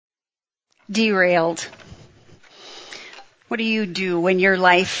Derailed. What do you do when your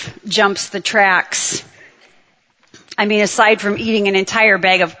life jumps the tracks? I mean, aside from eating an entire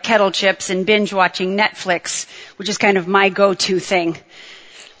bag of kettle chips and binge watching Netflix, which is kind of my go-to thing.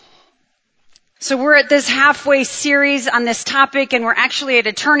 So we're at this halfway series on this topic, and we're actually at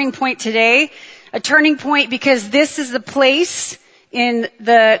a turning point today. A turning point because this is the place in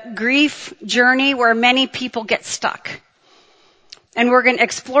the grief journey where many people get stuck. And we're going to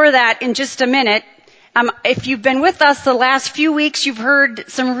explore that in just a minute. If you've been with us the last few weeks, you've heard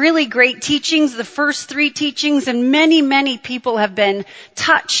some really great teachings, the first 3 teachings, and many, many people have been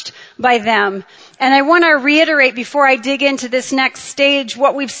touched by them. And I want to reiterate before I dig into this next stage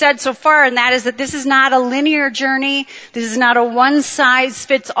what we've said so far, and that is that this is not a linear journey. This is not a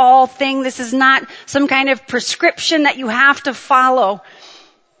one-size-fits-all thing. This is not some kind of prescription that you have to follow.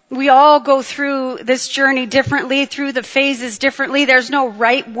 We all go through this journey differently, through the phases differently. There's no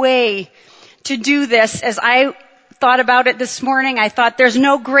right way to do this. As I thought about it this morning, I thought there's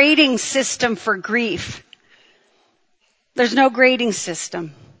no grading system for grief. There's no grading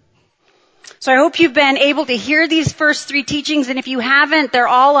system. So I hope you've been able to hear these first 3 teachings, and if you haven't, they're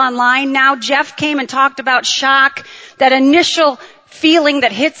all online now. Jeff came and talked about shock, that initial feeling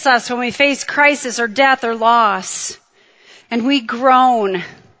that hits us when we face crisis or death or loss. And we groan,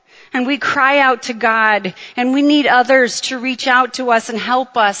 and we cry out to God, and we need others to reach out to us and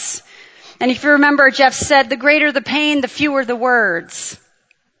help us. And if you remember, Jeff said, the greater the pain, the fewer the words.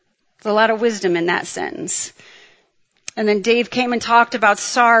 There's a lot of wisdom in that sentence. And then Dave came and talked about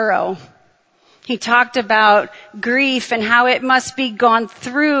sorrow. He talked about grief and how it must be gone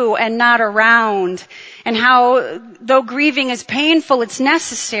through and not around. And how, though grieving is painful, it's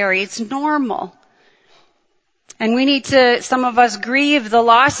necessary, it's normal. And we need to, some of us grieve the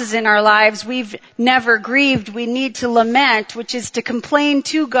losses in our lives we've never grieved. We need to lament, which is to complain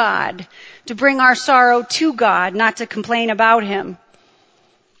to God, to bring our sorrow to God, not to complain about Him.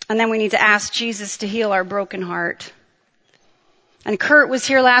 And then we need to ask Jesus to heal our broken heart. And Kurt was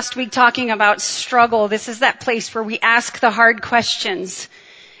here last week talking about struggle. This is that place where we ask the hard questions.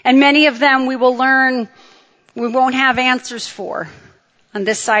 And many of them we will learn we won't have answers for on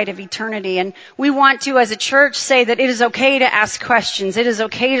this side of eternity. And we want to, as a church, say that it is okay to ask questions. It is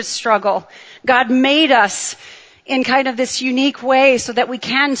okay to struggle. God made us in kind of this unique way so that we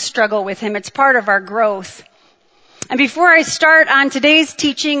can struggle with Him. It's part of our growth. And before I start on today's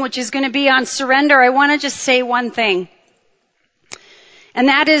teaching, which is going to be on surrender, I want to just say one thing. And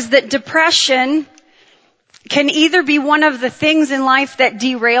that is that depression can either be one of the things in life that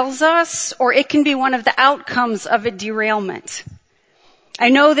derails us, or it can be one of the outcomes of a derailment. I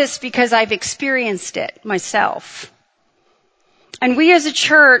know this because I've experienced it myself. And we as a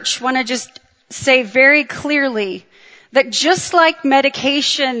church want to just say very clearly that just like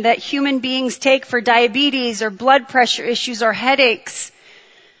medication that human beings take for diabetes or blood pressure issues or headaches,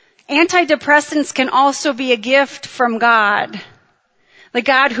 antidepressants can also be a gift from God. The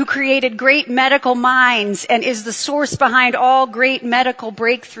God who created great medical minds and is the source behind all great medical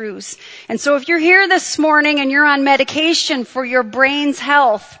breakthroughs. And so if you're here this morning and you're on medication for your brain's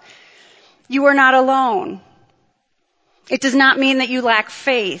health, you are not alone. It does not mean that you lack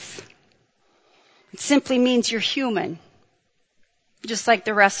faith. It simply means you're human, just like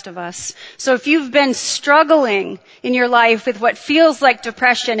the rest of us. So if you've been struggling in your life with what feels like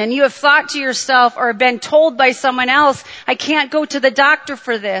depression, and you have thought to yourself or been told by someone else, I can't go to the doctor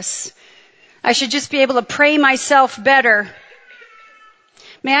for this, I should just be able to pray myself better,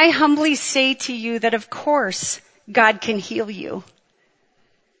 may I humbly say to you that of course God can heal you.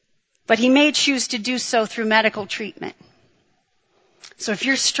 But He may choose to do so through medical treatment. So if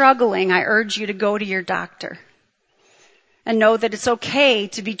you're struggling, I urge you to go to your doctor. And know that it's okay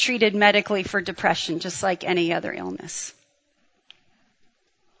to be treated medically for depression, just like any other illness.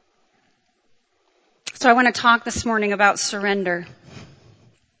 So I want to talk this morning about surrender.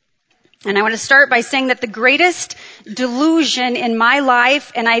 And I want to start by saying that the greatest delusion in my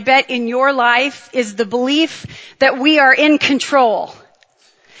life, and I bet in your life, is the belief that we are in control.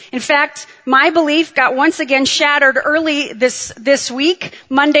 In fact, my belief got once again shattered early this week,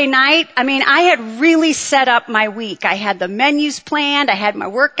 Monday night. I had really set up my week. I had the menus planned. I had my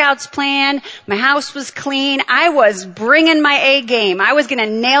workouts planned. My house was clean. I was bringing my A game. I was going to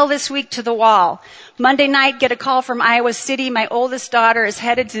nail this week to the wall. Monday night, get a call from Iowa City. My oldest daughter is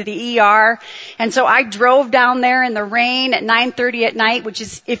headed to the ER. And so I drove down there in the rain at 9:30 at night, which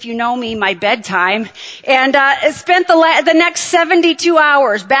is, if you know me, my bedtime. And spent the next 72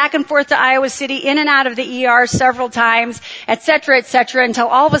 hours back and forth to Iowa City, in and out of the ER several times, et cetera, until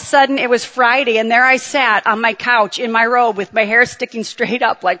all of a sudden it was Friday, and there I sat on my couch in my robe with my hair sticking straight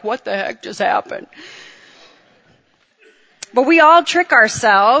up, like, what the heck just happened? But we all trick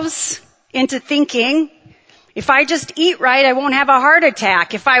ourselves into thinking, if I just eat right, I won't have a heart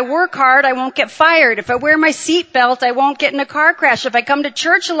attack. If I work hard, I won't get fired. If I wear my seatbelt, I won't get in a car crash. If I come to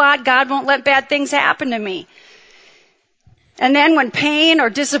church a lot, God won't let bad things happen to me. And then when pain or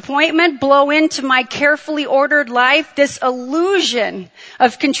disappointment blow into my carefully ordered life, this illusion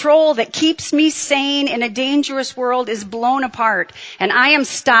of control that keeps me sane in a dangerous world is blown apart, and I am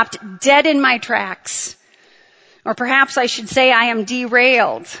stopped dead in my tracks. Or perhaps I should say I am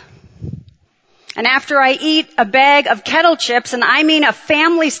derailed. And after I eat a bag of kettle chips, and I mean a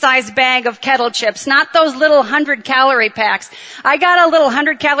family-sized bag of kettle chips, not those little 100-calorie packs. I got a little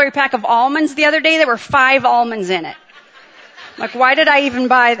 100-calorie pack of almonds the other day. There were 5 almonds in it. Like, why did I even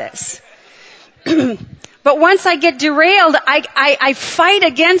buy this? But once I get derailed, I fight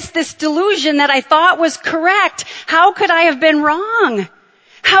against this delusion that I thought was correct. How could I have been wrong?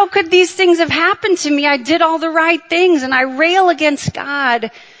 How could these things have happened to me? I did all the right things, and I rail against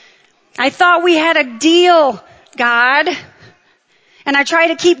God. I thought we had a deal, God. And I try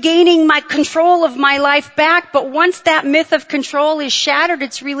to keep gaining my control of my life back, but once that myth of control is shattered,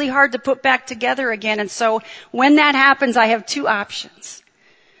 it's really hard to put back together again. And so when that happens, I have 2 options.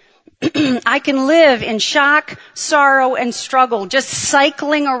 I can live in shock, sorrow, and struggle, just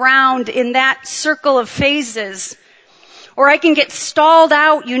cycling around in that circle of phases. Or I can get stalled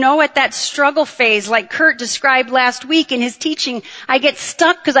out, at that struggle phase, like Kurt described last week in his teaching. I get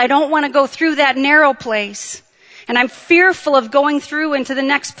stuck because I don't want to go through that narrow place. And I'm fearful of going through into the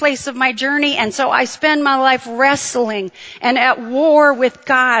next place of my journey. And so I spend my life wrestling and at war with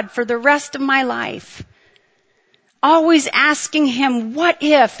God for the rest of my life. Always asking Him, what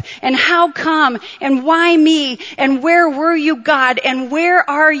if, and how come, and why me, and where were you, God, and where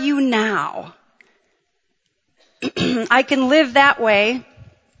are you now? I can live that way,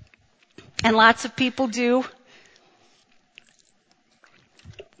 and lots of people do,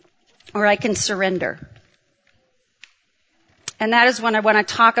 or I can surrender. And that is what I want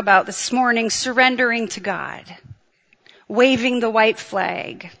to talk about this morning, surrendering to God, waving the white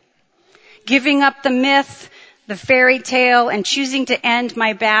flag, giving up the myth, the fairy tale, and choosing to end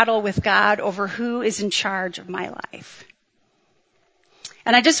my battle with God over who is in charge of my life.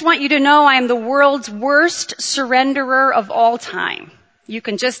 And I just want you to know I am the world's worst surrenderer of all time. You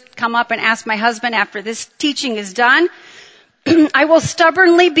can just come up and ask my husband after this teaching is done. I will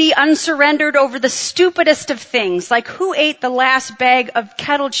stubbornly be unsurrendered over the stupidest of things, like who ate the last bag of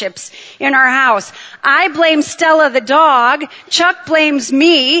kettle chips in our house. I blame Stella the dog, Chuck blames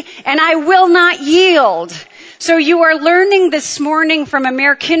me, and I will not yield. So you are learning this morning from a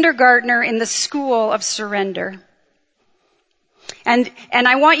mere kindergartner in the school of surrender. And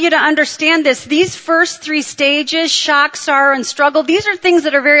I want you to understand this. These first 3 stages, shock, sorrow, and struggle, these are things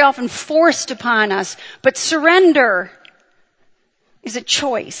that are very often forced upon us. But surrender is a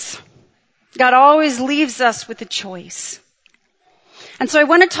choice. God always leaves us with a choice. And so I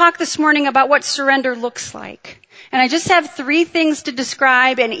want to talk this morning about what surrender looks like. And I just have 3 things to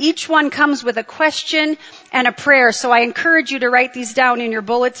describe, and each one comes with a question and a prayer. So I encourage you to write these down in your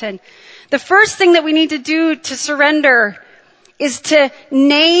bulletin. The first thing that we need to do to surrender is to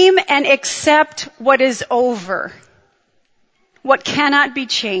name and accept what is over, what cannot be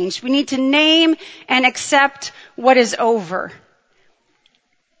changed. We need to name and accept what is over.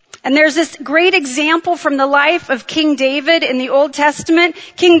 And there's this great example from the life of King David in the Old Testament.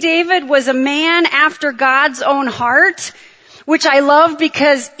 King David was a man after God's own heart, which I love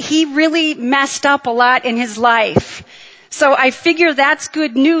because he really messed up a lot in his life. So I figure that's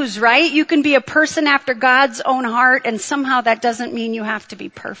good news, right? You can be a person after God's own heart, and somehow that doesn't mean you have to be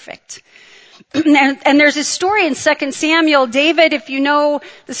perfect. And there's a story in 2 Samuel. David, if you know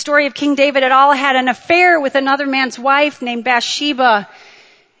the story of King David at all, had an affair with another man's wife named Bathsheba.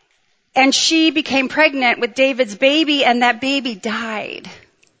 And she became pregnant with David's baby, and that baby died.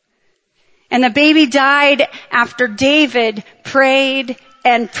 And the baby died after David prayed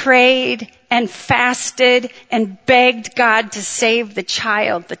and prayed and fasted and begged God to save the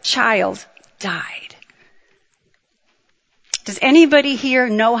child. The child died. Does anybody here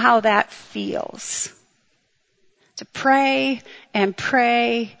know how that feels? To pray and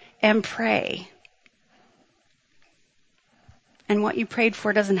pray and pray, and what you prayed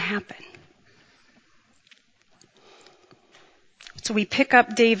for doesn't happen. So we pick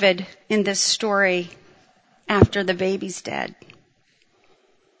up David in this story after the baby's dead.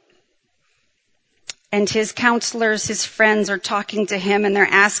 And his counselors, his friends are talking to him and they're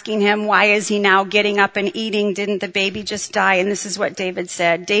asking him, why is he now getting up and eating? Didn't the baby just die? And this is what David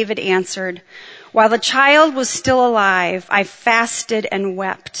said. David answered, while the child was still alive, I fasted and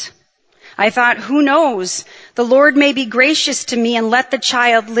wept. I thought, who knows? The Lord may be gracious to me and let the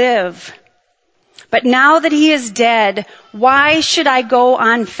child live. But now that he is dead, why should I go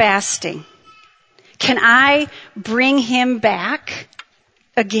on fasting? Can I bring him back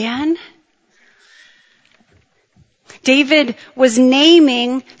again? David was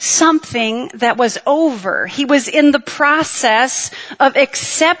naming something that was over. He was in the process of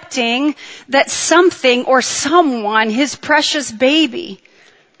accepting that something or someone, his precious baby,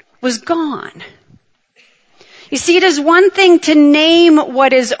 was gone. You see, it is one thing to name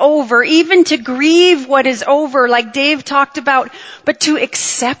what is over, even to grieve what is over, like Dave talked about, but to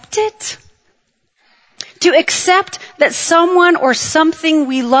accept it? To accept that someone or something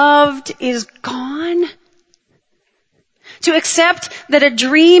we loved is gone? To accept that a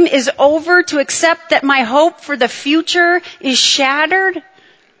dream is over, to accept that my hope for the future is shattered.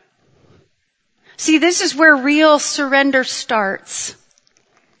 See, this is where real surrender starts.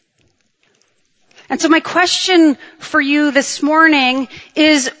 And so my question for you this morning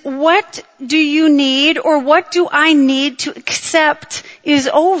is, what do you need or what do I need to accept is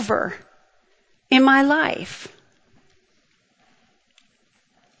over in my life?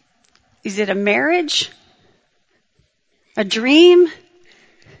 Is it a marriage? A dream,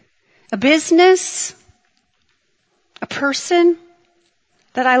 a business, a person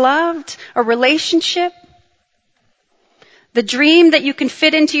that I loved, a relationship, the dream that you can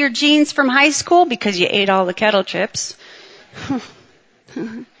fit into your jeans from high school because you ate all the kettle chips,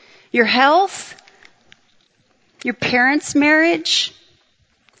 your health, your parents' marriage.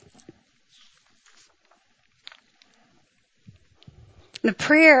 The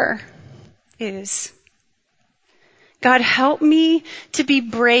prayer is, God, help me to be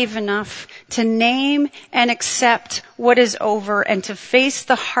brave enough to name and accept what is over and to face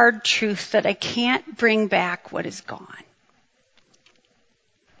the hard truth that I can't bring back what is gone.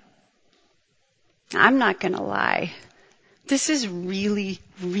 I'm not going to lie. This is really,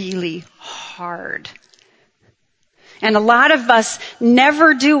 really hard. And a lot of us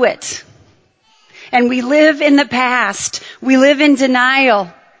never do it. And we live in the past. We live in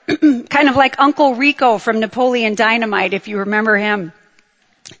denial. Kind of like Uncle Rico from Napoleon Dynamite, if you remember him.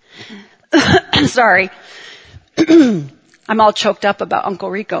 Sorry. I'm all choked up about Uncle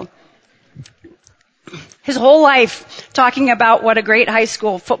Rico. His whole life talking about what a great high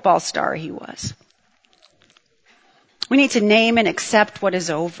school football star he was. We need to name and accept what is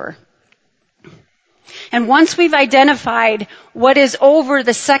over. And once we've identified what is over,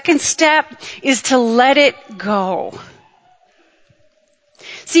 the second step is to let it go.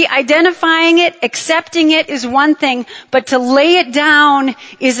 See, identifying it, accepting it is one thing, but to lay it down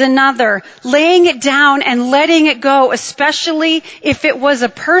is another. Laying it down and letting it go, especially if it was a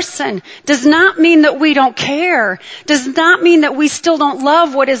person, does not mean that we don't care. Does not mean that we still don't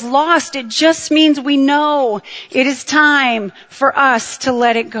love what is lost. It just means we know it is time for us to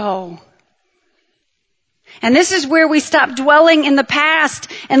let it go. And this is where we stop dwelling in the past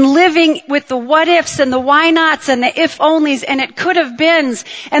and living with the what ifs and the why nots and the if onlys and it could have beens.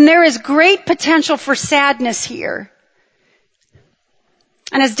 And there is great potential for sadness here.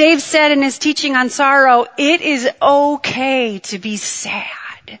 And as Dave said in his teaching on sorrow, it is okay to be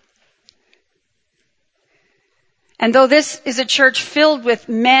sad. And though this is a church filled with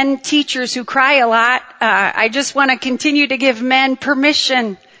men teachers who cry a lot, I just want to continue to give men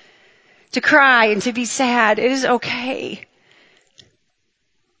permission to cry and to be sad. It is okay.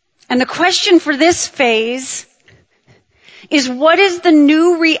 And the question for this phase is, what is the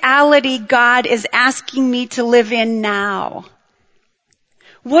new reality God is asking me to live in now?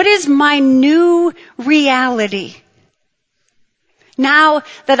 What is my new reality now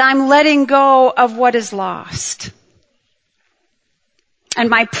that I'm letting go of what is lost? And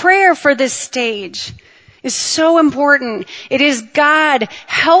my prayer for this stage is so important. It is, God,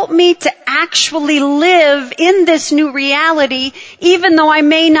 help me to actually live in this new reality, even though I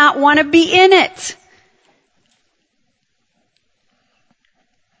may not want to be in it.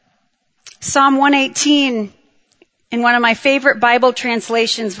 Psalm 118, in one of my favorite Bible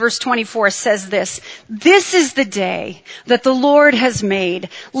translations, verse 24 says this: "This is the day that the Lord has made.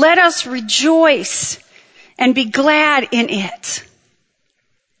 Let us rejoice and be glad in it."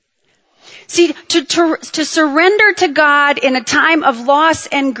 See, to surrender to God in a time of loss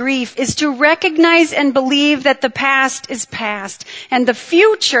and grief is to recognize and believe that the past is past and the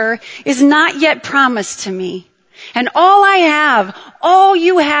future is not yet promised to me. And all I have, all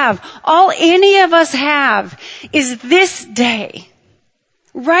you have, all any of us have is this day.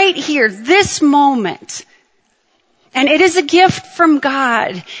 Right here, this moment. And it is a gift from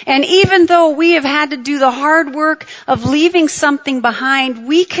God. And even though we have had to do the hard work of leaving something behind,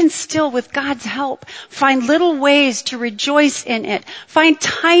 we can still, with God's help, find little ways to rejoice in it. Find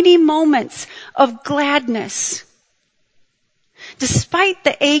tiny moments of gladness. Despite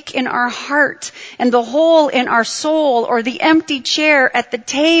the ache in our heart and the hole in our soul or the empty chair at the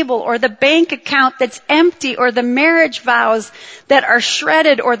table or the bank account that's empty or the marriage vows that are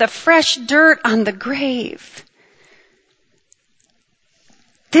shredded or the fresh dirt on the grave.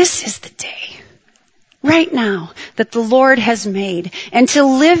 This is the day, right now, that the Lord has made, and to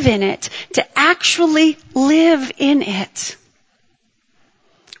live in it, to actually live in it.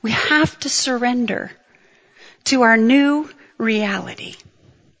 We have to surrender to our new reality.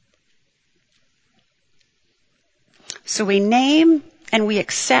 So we name and we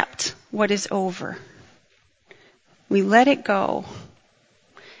accept what is over. We let it go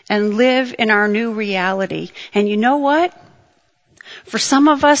and live in our new reality. And you know what? For some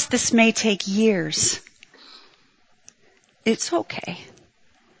of us, this may take years. It's okay.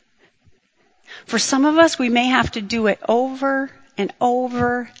 For some of us, we may have to do it over and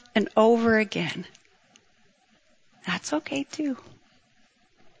over and over again. That's okay too.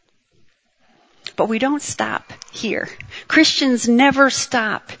 But we don't stop here. Christians never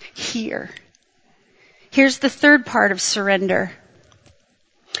stop here. Here's the third part of surrender.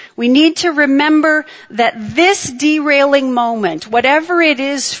 We need to remember that this derailing moment, whatever it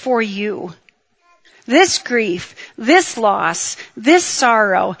is for you, this grief, this loss, this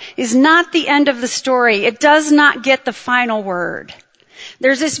sorrow, is not the end of the story. It does not get the final word.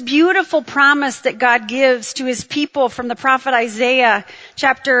 There's this beautiful promise that God gives to his people from the prophet Isaiah,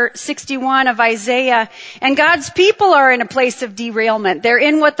 chapter 61 of Isaiah. And God's people are in a place of derailment. They're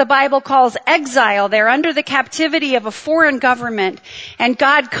in what the Bible calls exile. They're under the captivity of a foreign government. And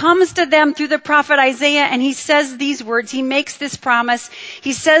God comes to them through the prophet Isaiah and he says these words. He makes this promise.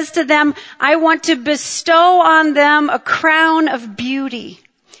 He says to them, I want to bestow on them a crown of beauty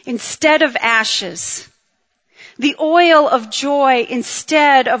instead of ashes, the oil of joy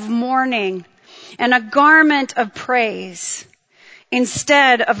instead of mourning, and a garment of praise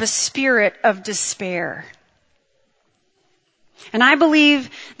instead of a spirit of despair. And I believe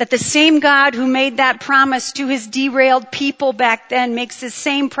that the same God who made that promise to his derailed people back then makes the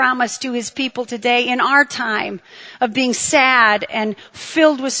same promise to his people today in our time of being sad and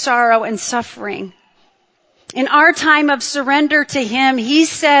filled with sorrow and suffering. In our time of surrender to him, he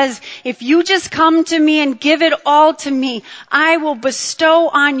says, if you just come to me and give it all to me, I will bestow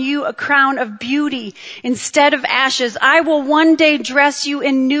on you a crown of beauty instead of ashes. I will one day dress you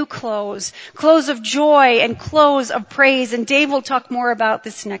in new clothes, clothes of joy and clothes of praise. And Dave will talk more about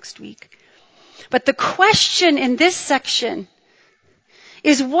this next week. But the question in this section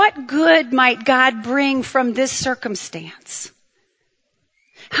is, what good might God bring from this circumstance?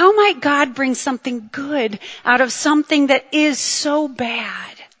 How might God bring something good out of something that is so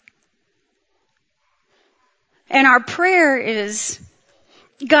bad? And our prayer is,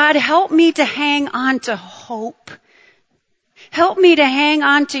 God, help me to hang on to hope. Help me to hang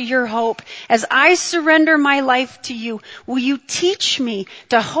on to your hope. As I surrender my life to you, will you teach me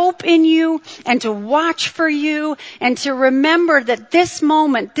to hope in you and to watch for you and to remember that this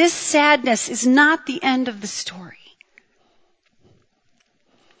moment, this sadness is not the end of the story.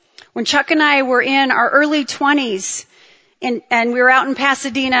 When Chuck and I were in our early 20s, and we were out in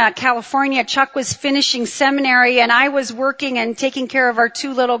Pasadena, California, Chuck was finishing seminary and I was working and taking care of our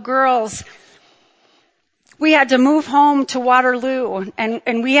two little girls. We had to move home to Waterloo,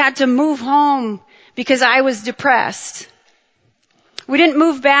 and we had to move home because I was depressed. We didn't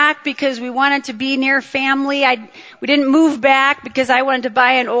move back because we wanted to be near family. We didn't move back because I wanted to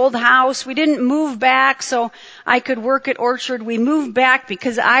buy an old house. We didn't move back so I could work at Orchard. We moved back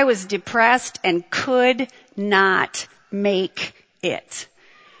because I was depressed and could not make it.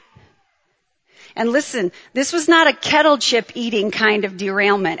 And listen, this was not a kettle chip eating kind of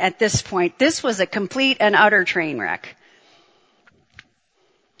derailment at this point. This was a complete and utter train wreck.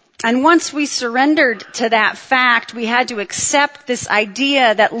 And once we surrendered to that fact, we had to accept this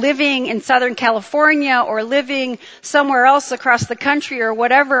idea that living in Southern California or living somewhere else across the country or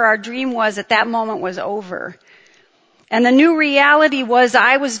whatever our dream was at that moment was over. And the new reality was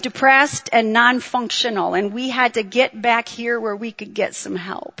I was depressed and non-functional, and we had to get back here where we could get some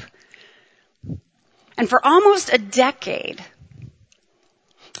help. And for almost a decade,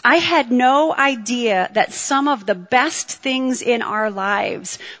 I had no idea that some of the best things in our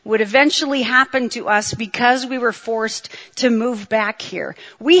lives would eventually happen to us because we were forced to move back here.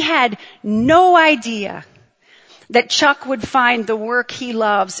 We had no idea that Chuck would find the work he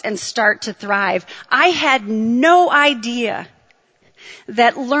loves and start to thrive. I had no idea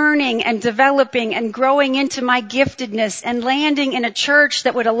that learning and developing and growing into my giftedness and landing in a church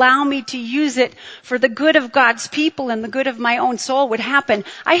that would allow me to use it for the good of God's people and the good of my own soul would happen.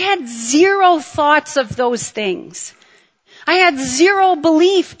 I had zero thoughts of those things. I had zero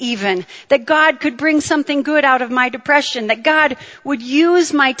belief even that God could bring something good out of my depression, that God would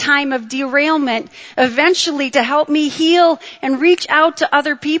use my time of derailment eventually to help me heal and reach out to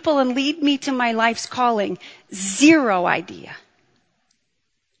other people and lead me to my life's calling. Zero idea.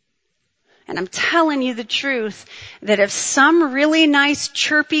 And I'm telling you the truth, that if some really nice,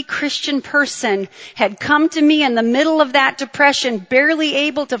 chirpy Christian person had come to me in the middle of that depression, barely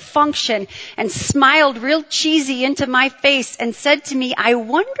able to function, and smiled real cheesy into my face and said to me, I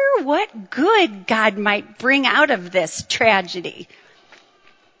wonder what good God might bring out of this tragedy,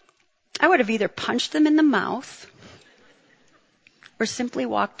 I would have either punched them in the mouth or simply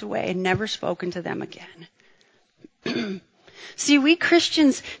walked away and never spoken to them again. See, we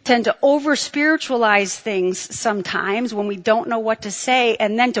Christians tend to over-spiritualize things sometimes when we don't know what to say,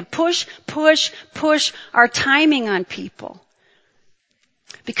 and then to push our timing on people.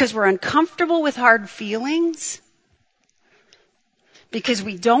 Because we're uncomfortable with hard feelings, because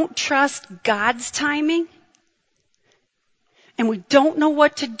we don't trust God's timing, and we don't know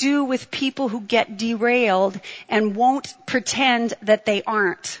what to do with people who get derailed and won't pretend that they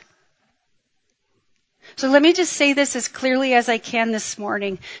aren't. So let me just say this as clearly as I can this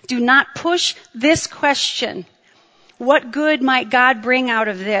morning. Do not push this question. What good might God bring out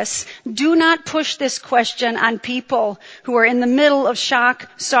of this? Do not push this question on people who are in the middle of shock,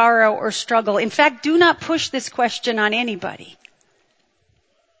 sorrow, or struggle. In fact, do not push this question on anybody.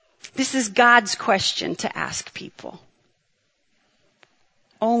 This is God's question to ask people.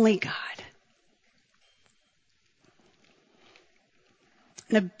 Only God.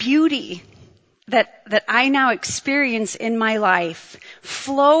 The beauty that I now experience in my life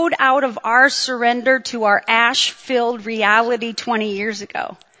flowed out of our surrender to our ash-filled reality 20 years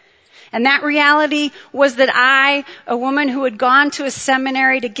ago. And that reality was that I, a woman who had gone to a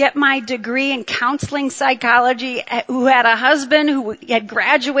seminary to get my degree in counseling psychology, who had a husband who had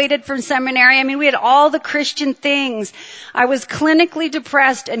graduated from seminary. I mean, we had all the Christian things. I was clinically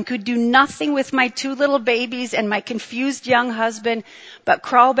depressed and could do nothing with my 2 little babies and my confused young husband but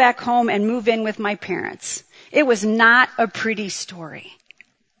crawl back home and move in with my parents. It was not a pretty story.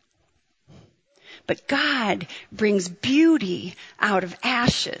 But God brings beauty out of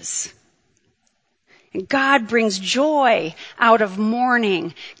ashes. And God brings joy out of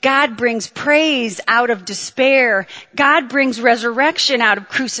mourning. God brings praise out of despair. God brings resurrection out of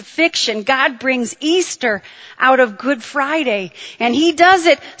crucifixion. God brings Easter out of Good Friday. And He does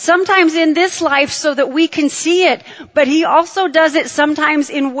it sometimes in this life so that we can see it. But He also does it sometimes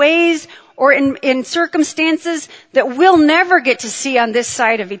in ways or in circumstances that we'll never get to see on this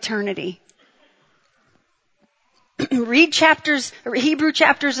side of eternity. Read Hebrew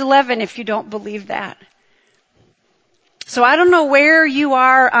chapters 11 if you don't believe that. So I don't know where you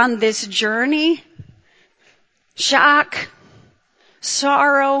are on this journey. Shock,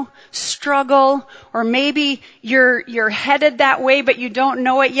 sorrow, struggle, or maybe you're headed that way but you don't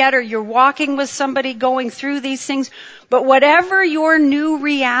know it yet, or you're walking with somebody going through these things. But whatever your new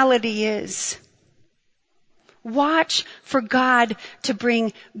reality is, watch for God to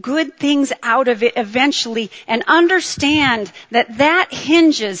bring good things out of it eventually, and understand that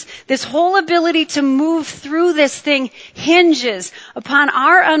hinges, this whole ability to move through this thing hinges upon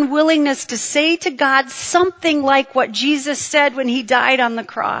our unwillingness to say to God something like what Jesus said when He died on the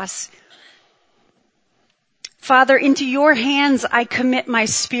cross. Father, into your hands I commit my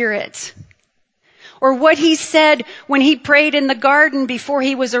spirit. Or what He said when He prayed in the garden before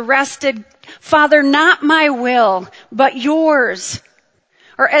He was arrested, Father, not my will, but yours.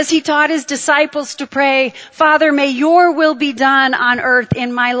 Or as He taught His disciples to pray, Father, may your will be done on earth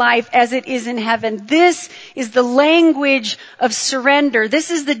in my life as it is in heaven. This is the language of surrender. This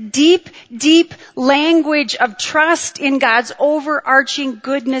is the deep, deep language of trust in God's overarching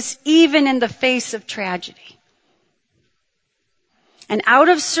goodness, even in the face of tragedy. And out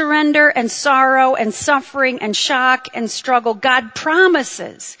of surrender and sorrow and suffering and shock and struggle, God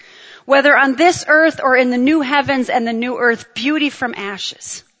promises, whether on this earth or in the new heavens and the new earth, beauty from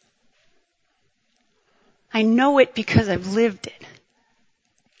ashes. I know it because I've lived it.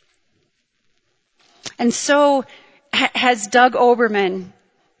 And so has Doug Oberman,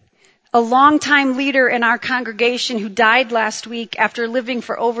 a longtime leader in our congregation who died last week after living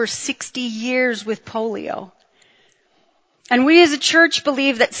for over 60 years with polio. And we as a church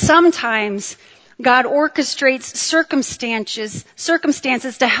believe that sometimes God orchestrates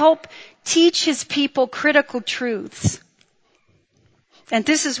circumstances to help teach his people critical truths. And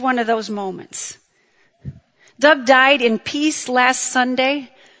this is one of those moments. Doug died in peace last Sunday,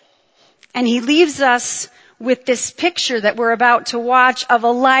 and he leaves us with this picture that we're about to watch of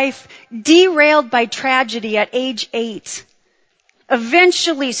a life derailed by tragedy at age 8,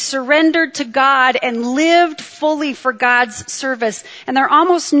 eventually surrendered to God and lived fully for God's service. And there are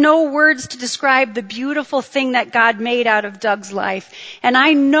almost no words to describe the beautiful thing that God made out of Doug's life. And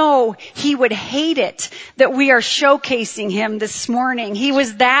I know he would hate it that we are showcasing him this morning. He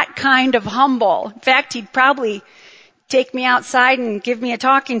was that kind of humble. In fact, he'd probably take me outside and give me a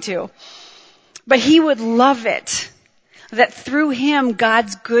talking to. But he would love it that through him,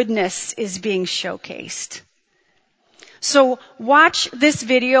 God's goodness is being showcased. So watch this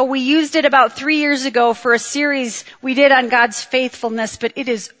video. We used it about 3 years ago for a series we did on God's faithfulness, but it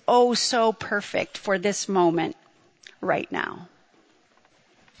is oh so perfect for this moment right now.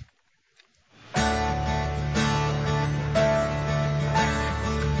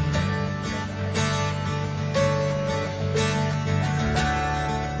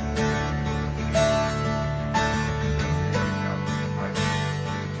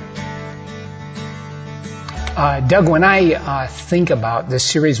 Doug, when I think about this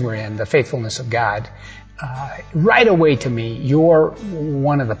series we're in, The Faithfulness of God, right away to me, you're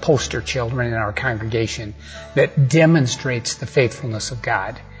one of the poster children in our congregation that demonstrates the faithfulness of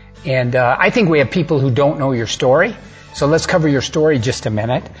God. And I think we have people who don't know your story, so let's cover your story just a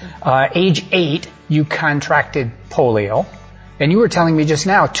minute. Age 8, you contracted polio, and you were telling me just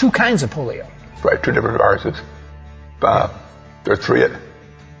now 2 kinds of polio. Right, 2 different viruses. There's 3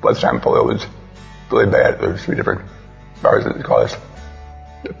 by the time polio was really bad. There's 3 different viruses that cause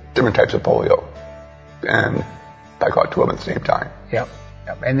different types of polio, and I caught 2 of them at the same time. Yep.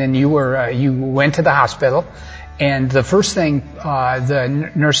 And then you went to the hospital, and the first thing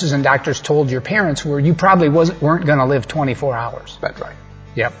the nurses and doctors told your parents were you probably weren't going to live 24 hours. That's right.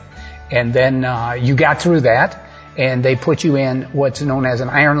 Yep. And then you got through that, and they put you in what's known as an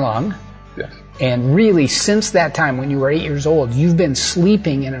iron lung. Yes. And really, since that time, when you were 8 years old, you've been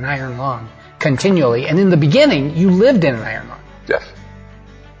sleeping in an iron lung continually. And in the beginning, you lived in an iron lung. Yes.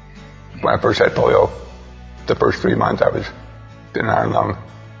 When I first had polio, the first 3 months I was in an iron lung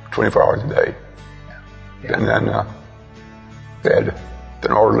 24 hours a day. Yeah. And then they had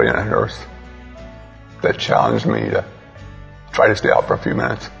an orderly and a nurse that challenged me to try to stay out for a few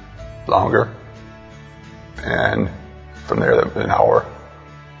minutes longer. And from there, an hour,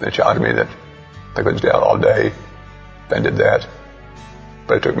 they challenged me that I couldn't stay out all day. Then did that.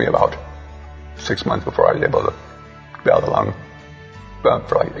 But it took me about 6 months before I was able to get out of the lung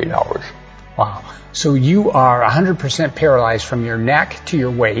for like 8 hours. Wow. So you are 100% paralyzed from your neck to your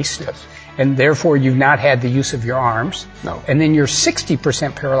waist. Yes. And therefore you've not had the use of your arms. No. And then you're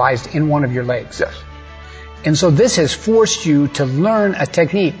 60% paralyzed in one of your legs. Yes. And so this has forced you to learn a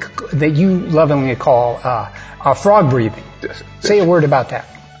technique that you lovingly call frog breathing. Yes. Say a word about that.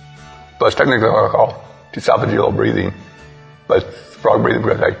 But it's technically what I call esophageal breathing. But frog breathing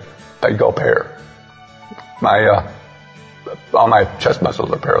because I gulp air. All my chest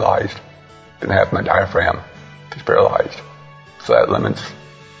muscles are paralyzed, and half my diaphragm is paralyzed. So that limits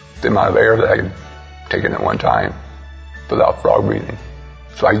the amount of air that I can take in at one time without frog breathing.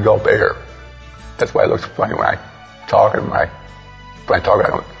 So I gulp air. That's why it looks funny when I talk, and when I talk I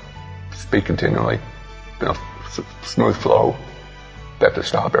don't speak continually. Smooth flow. I have to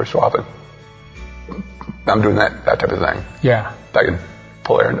stop every so often. I'm doing that type of thing. Yeah. I can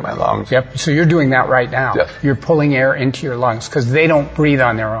pull air into my lungs. Yep. So you're doing that right now. Yes. You're pulling air into your lungs because they don't breathe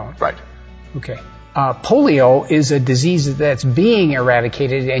on their own. Right. Okay. Polio is a disease that's being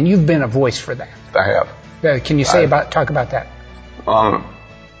eradicated, and you've been a voice for that. I have. Can you talk about that? I'm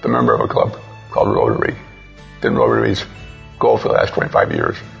a member of a club called Rotary. And Rotary's goal for the last 25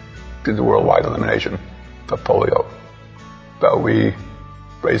 years is the worldwide elimination of polio. But we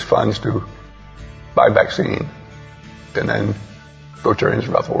raise funds to buy vaccine, and then Rotarians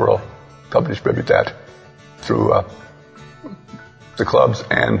throughout the world help distribute that through the clubs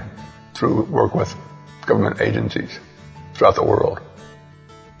and through work with government agencies throughout the world.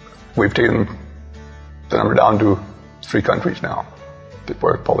 We've taken the number down to 3 countries now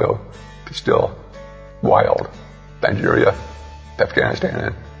where polio is still wild: Nigeria, Afghanistan,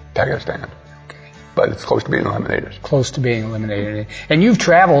 and Pakistan. But it's close to being eliminated. Close to being eliminated. And you've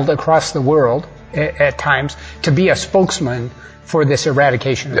traveled across the world at times to be a spokesman for this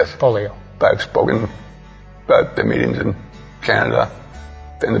eradication of polio. I've spoken at the meetings in Canada,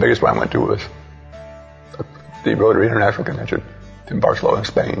 and the biggest one I went to was the Rotary International Convention in Barcelona,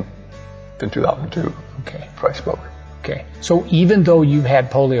 Spain, in 2002. Okay. Where I spoke. Okay. So even though you've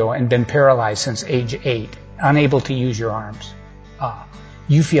had polio and been paralyzed since age 8, unable to use your arms,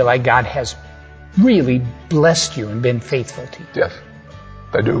 you feel like God has really blessed you and been faithful to you. Yes,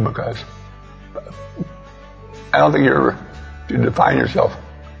 I do, because I don't think you define yourself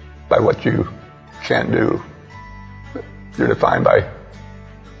by what you can't do. You're defined by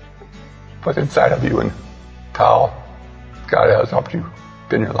what's inside of you and how God has helped you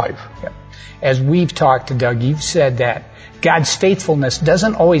in your life. Yeah. As we've talked to Doug, you've said that God's faithfulness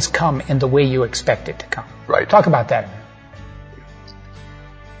doesn't always come in the way you expect it to come. Right. Talk about that.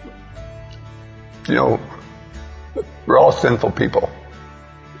 You know, we're all sinful people.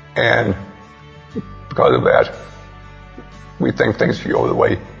 And because of that, we think things should go the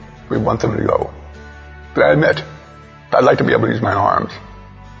way we want them to go. But I admit, I'd like to be able to use my arms.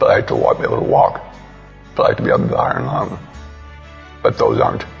 But I'd like to be able to walk. But I'd like to be able to iron lung. But those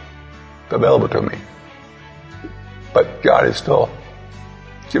aren't available to me. But God is still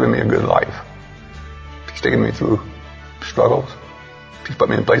giving me a good life. He's taking me through struggles. He's put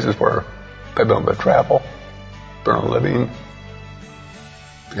me in places where I've been able to travel, earn a living,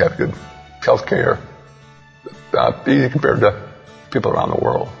 have good health care. Not easy compared to people around the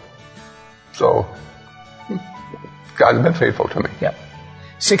world. So, God's been faithful to me. Yep.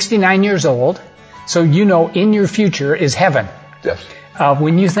 69 years old, so you know in your future is heaven. Yes.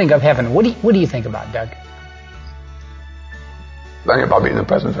 When you think of heaven, what do you think about, Doug? Thinking about being in the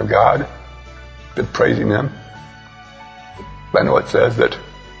presence of God, been praising Him. I know it says that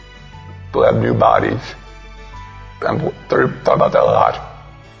we'll have new bodies. I'm thought about that a lot.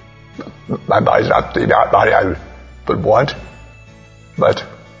 My body's not the body I would want, but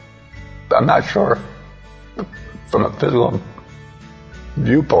I'm not sure from a physical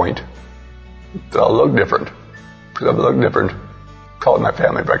viewpoint that I'll look different. Because if I look different, probably my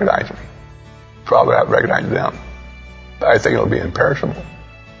family recognize me. Probably I recognize them. I think it'll be imperishable.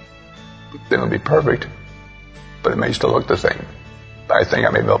 It'll be perfect, but it may still look the same. I think I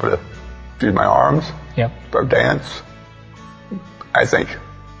may be able to use my arms, or dance. I think,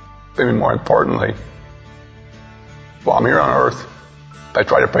 maybe more importantly, while I'm here on earth, I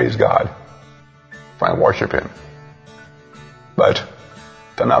try to praise God, try and worship Him. But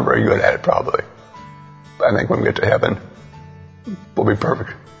I'm not very good at it, probably. I think when we get to heaven, we'll be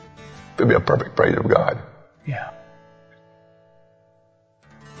perfect. There'll be a perfect praise of God. Yeah.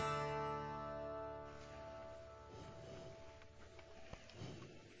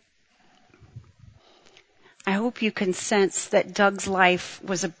 I hope you can sense that Doug's life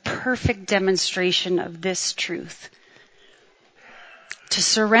was a perfect demonstration of this truth. To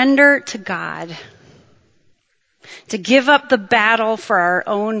surrender to God, to give up the battle for our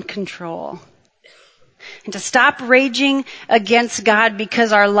own control, and to stop raging against God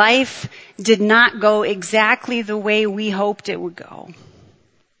because our life did not go exactly the way we hoped it would go.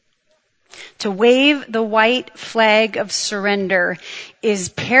 To wave the white flag of surrender is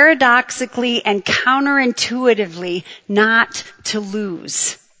paradoxically and counterintuitively not to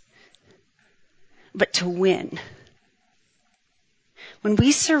lose, but to win. When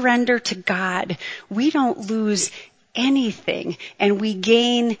we surrender to God, we don't lose anything and we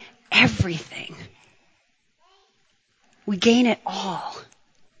gain everything. We gain it all.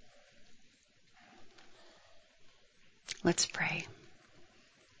 Let's pray.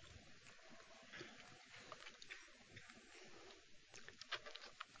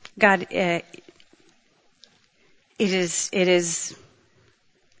 God, it is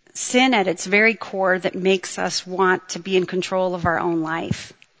sin at its very core that makes us want to be in control of our own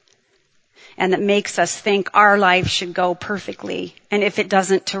life. And that makes us think our life should go perfectly. And if it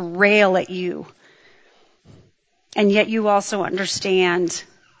doesn't, to rail at you. And yet you also understand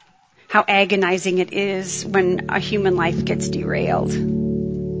how agonizing it is when a human life gets derailed.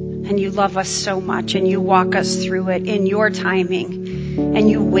 And you love us so much and you walk us through it in your timing. And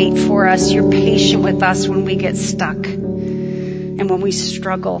you wait for us. You're patient with us when we get stuck and when we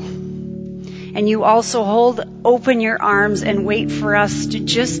struggle. And you also hold open your arms and wait for us to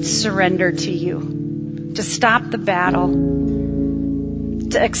just surrender to you, to stop the battle,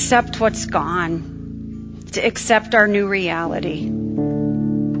 to accept what's gone, to accept our new reality,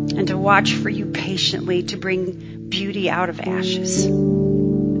 and to watch for you patiently to bring beauty out of ashes.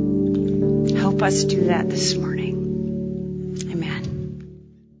 Help us do that this morning.